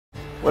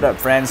What up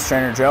friends,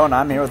 Trainer Joe, and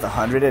I'm here with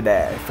 100 a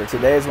day. For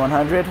today's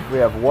 100, we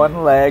have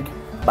one leg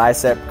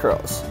bicep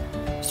curls.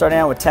 Starting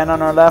out with 10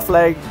 on our left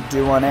leg,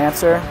 do one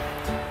answer.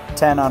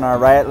 10 on our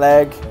right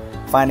leg,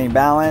 finding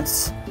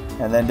balance,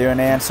 and then do an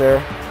answer.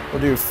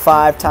 We'll do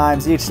 5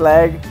 times each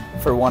leg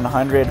for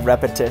 100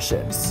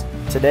 repetitions.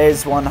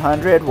 Today's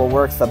 100 will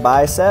work the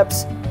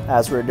biceps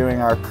as we're doing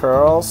our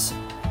curls.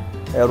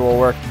 It will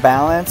work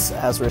balance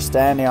as we're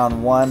standing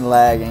on one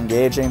leg,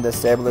 engaging the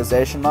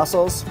stabilization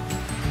muscles.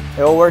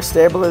 It will work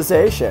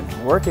stabilization,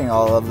 working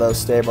all of those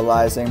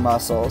stabilizing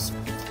muscles.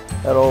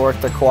 It'll work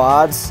the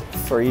quads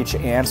for each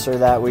answer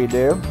that we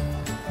do.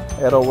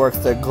 It'll work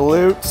the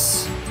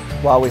glutes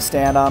while we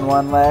stand on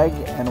one leg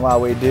and while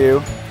we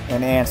do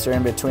an answer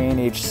in between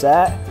each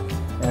set.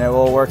 And it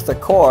will work the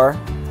core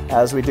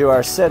as we do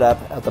our sit-up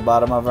at the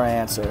bottom of our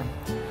answer.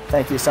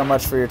 Thank you so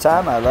much for your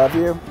time. I love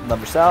you. Love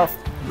yourself.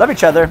 Love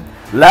each other.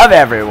 Love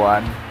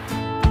everyone.